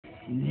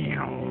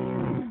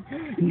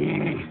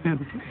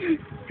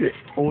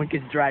Owen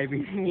is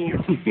driving.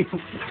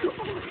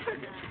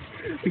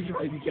 We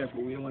try to be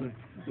careful. We don't want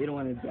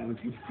to damage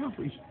his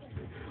property.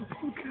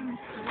 Oh God.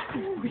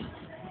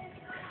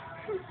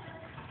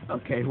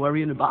 Okay, what are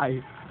we gonna buy?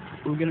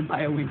 We're gonna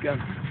buy a Winka.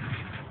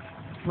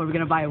 What are we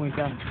gonna buy a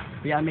Winka?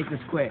 We gotta make this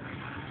quick.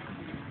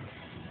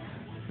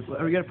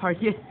 Are we gonna park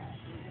it?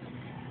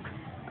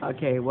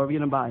 Okay, what are we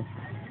gonna buy?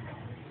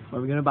 What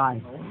are we gonna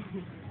buy?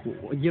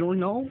 You don't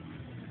know?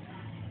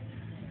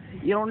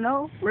 You don't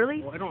know?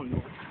 Really? Oh, I don't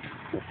know.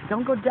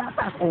 Don't go that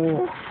fast.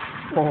 Oh,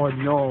 oh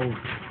no.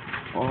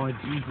 Oh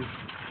Jesus.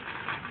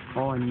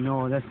 Oh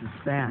no, that's just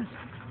fast.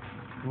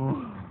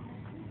 Oh.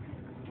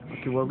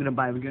 Okay, what are we gonna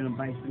buy? We're gonna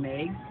buy some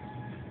eggs.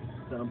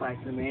 Gonna buy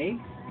some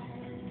eggs.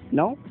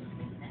 No?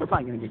 We're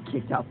probably gonna get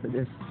kicked out for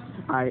this.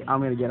 Alright,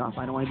 I'm gonna get off.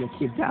 I don't wanna get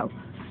kicked out.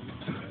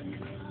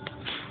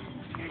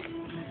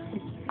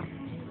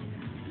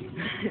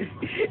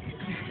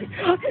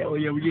 Hell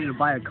yeah, we're gonna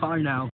buy a car now.